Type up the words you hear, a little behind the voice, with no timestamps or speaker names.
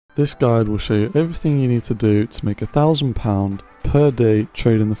This guide will show you everything you need to do to make £1,000 per day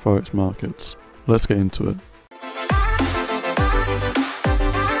trading the Forex markets. Let's get into it.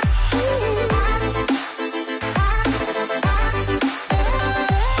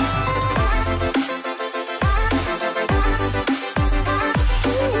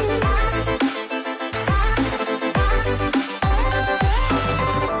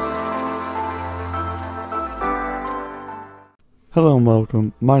 Hello and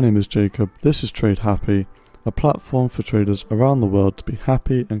welcome, my name is Jacob, this is TradeHappy, a platform for traders around the world to be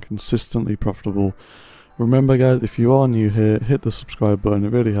happy and consistently profitable. Remember guys, if you are new here, hit the subscribe button,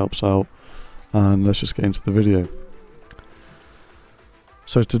 it really helps out, and let's just get into the video.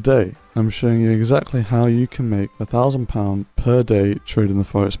 So today, I'm showing you exactly how you can make £1,000 per day trading the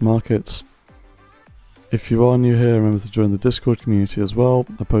Forex markets. If you are new here, remember to join the Discord community as well.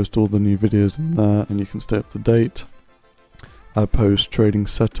 I post all the new videos in there and you can stay up to date. I post trading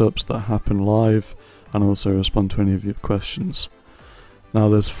setups that happen live and also respond to any of your questions. Now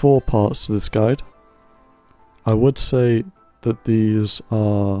there's 4 parts to this guide. I would say that these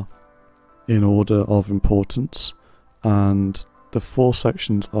are in order of importance, and the 4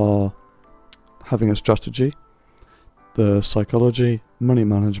 sections are having a strategy, the psychology, money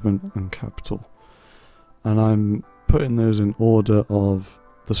management and capital. And I'm putting those in order of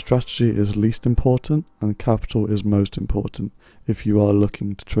the strategy is least important and capital is most important if you are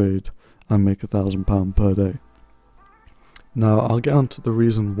looking to trade and make £1,000 per day. Now I'll get on to the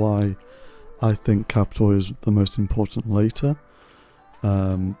reason why I think capital is the most important later,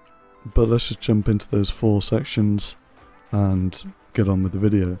 but let's just jump into those 4 sections and get on with the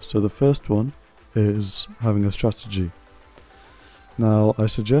video. So the first one is having a strategy. Now I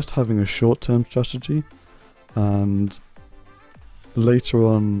suggest having a short-term strategy, and later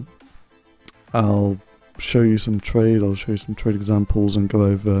on I'll show you some trade examples and go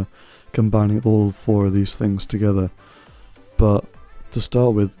over combining all 4 of these things together. But to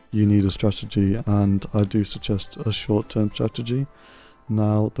start with, you need a strategy, and I do suggest a short-term strategy.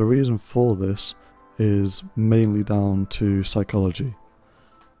 Now the reason for this is mainly down to psychology,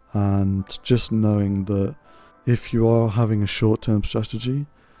 and just knowing that if you are having a short-term strategy,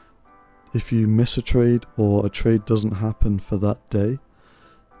 if you miss a trade or a trade doesn't happen for that day,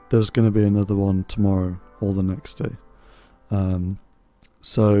 there's going to be another one tomorrow or the next day.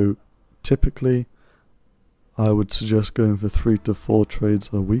 So typically I would suggest going for 3 to 4 trades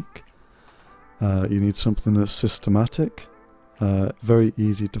a week. You need something that's systematic, very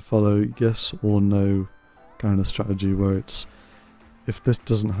easy to follow, yes or no kind of strategy, where it's if this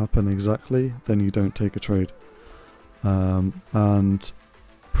doesn't happen exactly, then you don't take a trade. And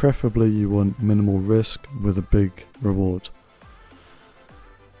preferably you want minimal risk with a big reward.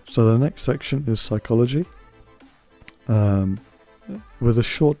 So the next section is psychology. With a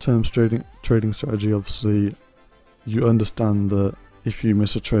short-term trading strategy, obviously you understand that if you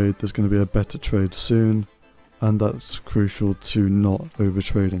miss a trade, there's going to be a better trade soon, and that's crucial to not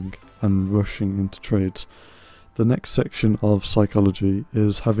over-trading and rushing into trades. The next section of psychology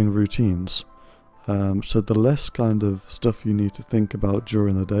is having routines. So the less kind of stuff you need to think about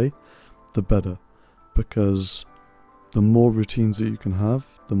during the day, the better, because the more routines that you can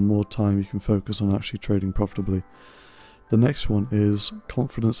have, the more time you can focus on actually trading profitably. The next one is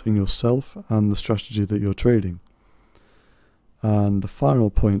confidence in yourself and the strategy that you're trading. And the final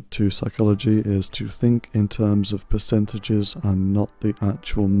point to psychology is to think in terms of percentages and not the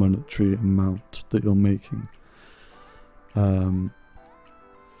actual monetary amount that you're making.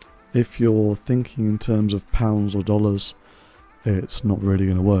 If you're thinking in terms of pounds or dollars, it's not really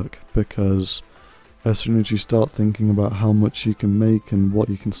going to work, because as soon as you start thinking about how much you can make and what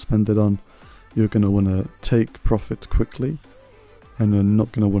you can spend it on, you're going to want to take profit quickly, and you're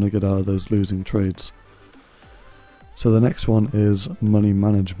not going to want to get out of those losing trades. So the next one is money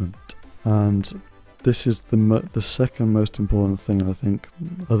management, and this is the second most important thing, I think,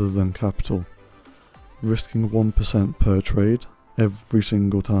 other than capital. Risking 1% per trade every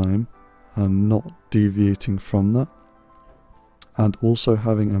single time and not deviating from that, and also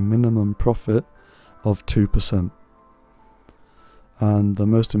having a minimum profit of 2%. And the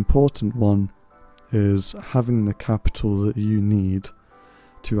most important one is having the capital that you need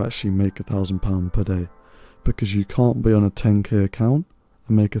to actually make £1,000 per day, because you can't be on a 10k account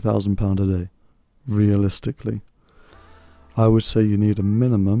and make £1,000 a day realistically. I would say you need a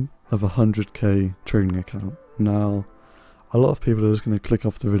minimum of a 100k trading account. Now a lot of people are just going to click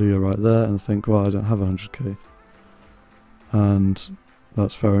off the video right there and think, well, I don't have 100k, and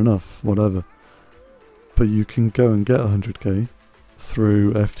that's fair enough, whatever. But you can go and get 100k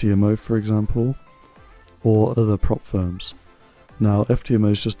through FTMO, for example, or other prop firms. Now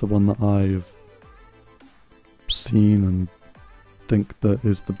FTMO is just the one that I've seen and think that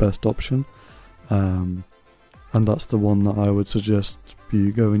is the best option, and that's the one that I would suggest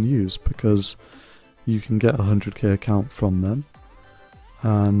you go and use, because you can get a 100k account from them,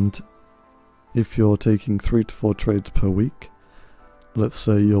 and if you're taking 3 to 4 trades per week, let's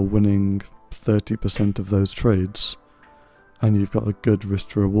say you're winning 30% of those trades and you've got a good risk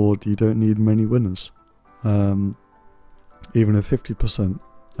to reward, you don't need many winners. Even at 50%,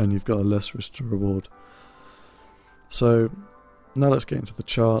 and you've got a less risk to reward. So now let's get into the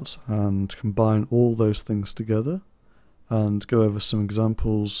charts and combine all those things together and go over some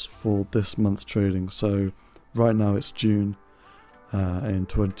examples for this month's trading. So right now it's June in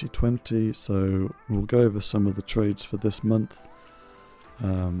 2020, so we'll go over some of the trades for this month.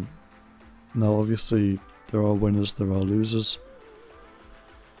 Now obviously there are winners, there are losers,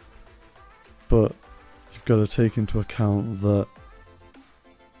 but you've got to take into account that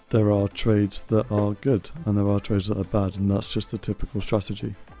there are trades that are good and there are trades that are bad, and that's just a typical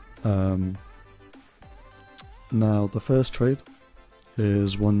strategy. Now the first trade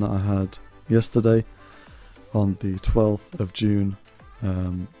is one that I had yesterday on the 12th of June,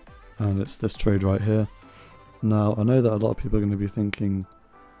 and it's this trade right here. Now I know that a lot of people are going to be thinking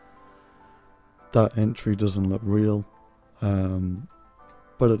that entry doesn't look real,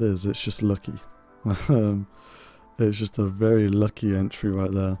 but it is, it's just lucky. It's just a very lucky entry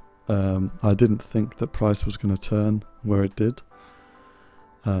right there. I didn't think that price was going to turn where it did.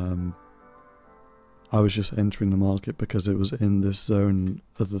 I was just entering the market because it was in this zone,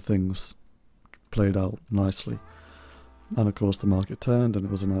 other things played out nicely, and of course the market turned and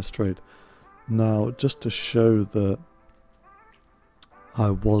it was a nice trade. Now just to show that I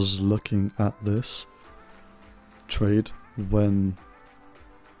was looking at this trade when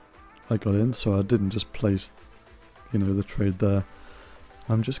I got in, so I didn't just place, the trade there.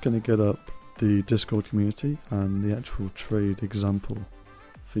 I'm just going to get up the Discord community and the actual trade example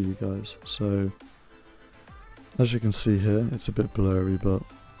for you guys. So as you can see here, it's a bit blurry, but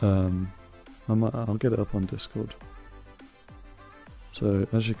I'll get it up on Discord. So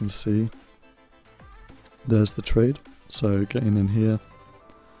as you can see, there's the trade. So getting in here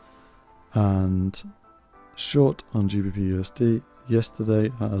and short on GBP USD yesterday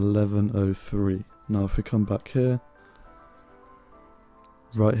at 11:03. Now if we come back here,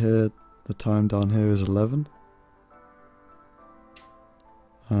 right here, the time down here is 11,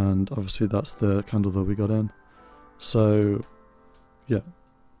 and obviously that's the candle that we got in. So yeah,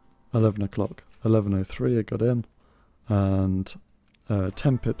 11 o'clock, 11:03 I got in, and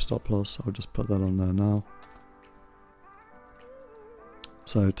 10 pip stop loss. I'll just put that on there now.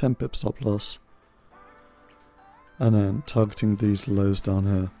 So 10 pip stop loss, and then targeting these lows down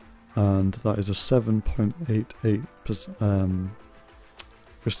here, and that is a 7.88%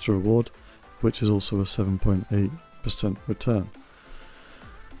 risk to reward, which is also a 7.8% return,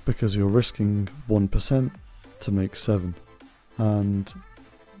 because you're risking 1% to make 7. And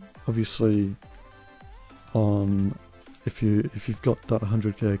obviously if you've got that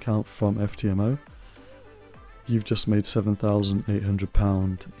 100k account from FTMO, you've just made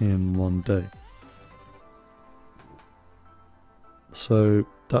 £7,800 in one day. So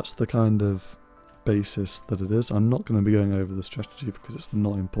that's the kind of basis that it is. I'm not going to be going over the strategy because it's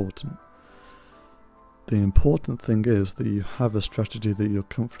not important. The important thing is that you have a strategy that you're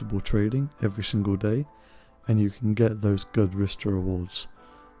comfortable trading every single day, and you can get those good risk to rewards.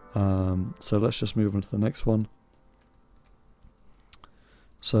 So let's just move on to the next one.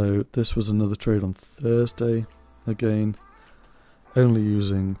 So this was another trade on Thursday, again only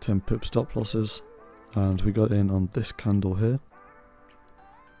using 10 pip stop losses, and we got in on this candle here,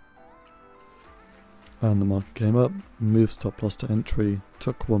 and the market came up, moved stop loss to entry,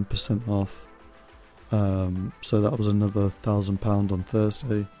 took 1% off, so that was another £1,000 on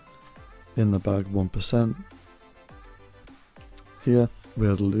Thursday, in the bag 1%. Here we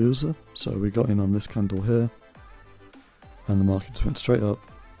had a loser, so we got in on this candle here, and the market just went straight up,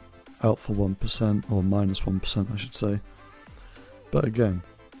 out for 1%, or minus 1% I should say. But again,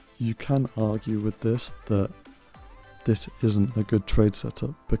 you can argue with this that this isn't a good trade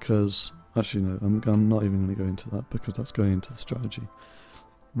setup, because actually no, I'm not even going to go into that, because that's going into the strategy.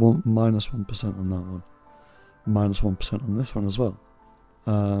 Minus 1% on that one, minus 1% on this one as well.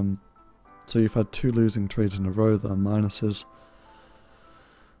 So you've had 2 losing trades in a row that are minuses,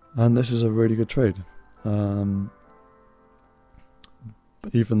 and this is a really good trade.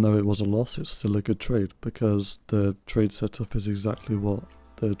 Even though it was a loss, it's still a good trade, because the trade setup is exactly what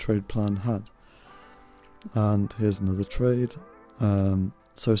the trade plan had. And here's another trade.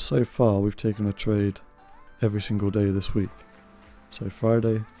 So far we've taken a trade every single day this week. So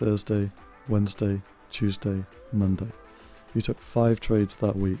Friday, Thursday, Wednesday, Tuesday, Monday. You took 5 trades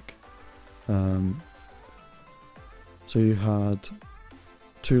that week. So you had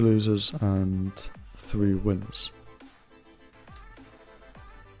 2 losers and 3 winners.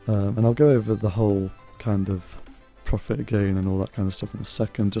 And I'll go over the whole kind of profit gain and all that kind of stuff in a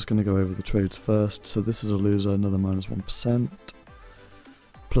second. Just going to go over the trades first. So this is a loser, another minus 1%,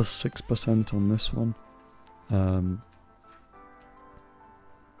 plus 6% on this one.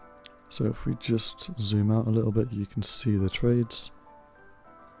 So if we just zoom out a little bit, you can see the trades.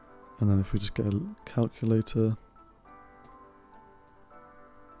 And then if we just get a calculator,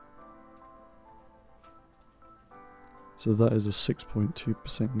 so that is a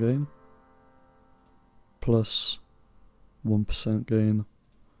 6.2% gain, plus 1% gain,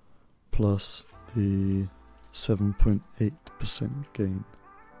 plus the 7.8% gain,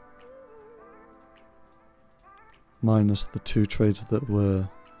 minus the 2 trades that were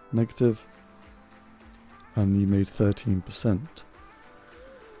negative, and you made 13%.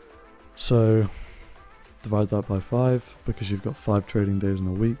 So divide that by 5, because you've got 5 trading days in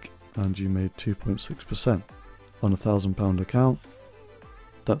a week, and you made 2.6%. On a £1,000 account,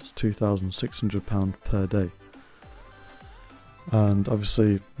 that's £2,600 per day. And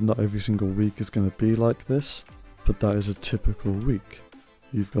obviously not every single week is going to be like this, but that is a typical week.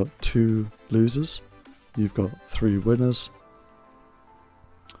 You've got 2 losers, you've got 3 winners,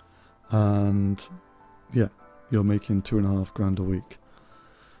 and yeah, you're making £2,500 a week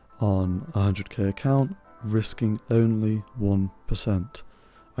on a 100k account, risking only 1%.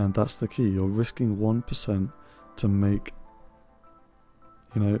 And that's the key, you're risking 1% to make,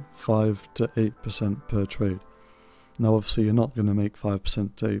 5 to 8% per trade. Now obviously you're not going to make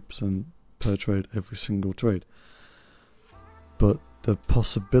 5% to 8% per trade every single trade, but the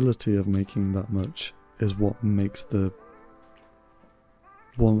possibility of making that much is what makes the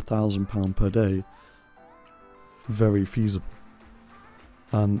 £1,000 per day very feasible.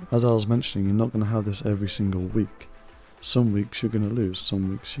 And as I was mentioning, you're not going to have this every single week. Some weeks you're going to lose, some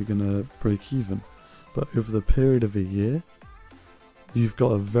weeks you're going to break even, but over the period of a year, you've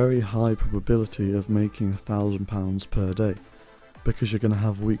got a very high probability of making £1,000 per day, because you're going to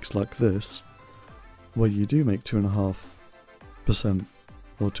have weeks like this where you do make 2.5%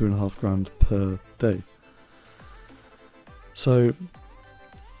 or £2,500 per day. So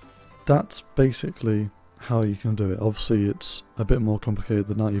that's basically how you can do it. Obviously it's a bit more complicated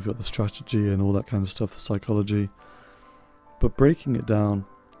than that. You've got the strategy and all that kind of stuff, the psychology, but breaking it down,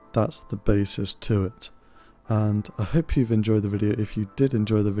 that's the basis to it. And I hope you've enjoyed the video. If you did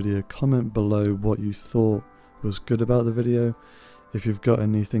enjoy the video, comment below what you thought was good about the video. If you've got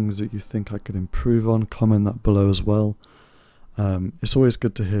any things that you think I could improve on, comment that below as well. It's always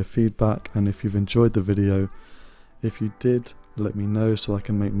good to hear feedback, and if you've enjoyed the video, if you did, let me know so I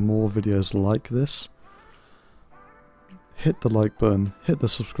can make more videos like this. Hit the like button, hit the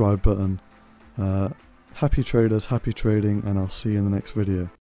subscribe button. Happy traders, happy trading, and I'll see you in the next video.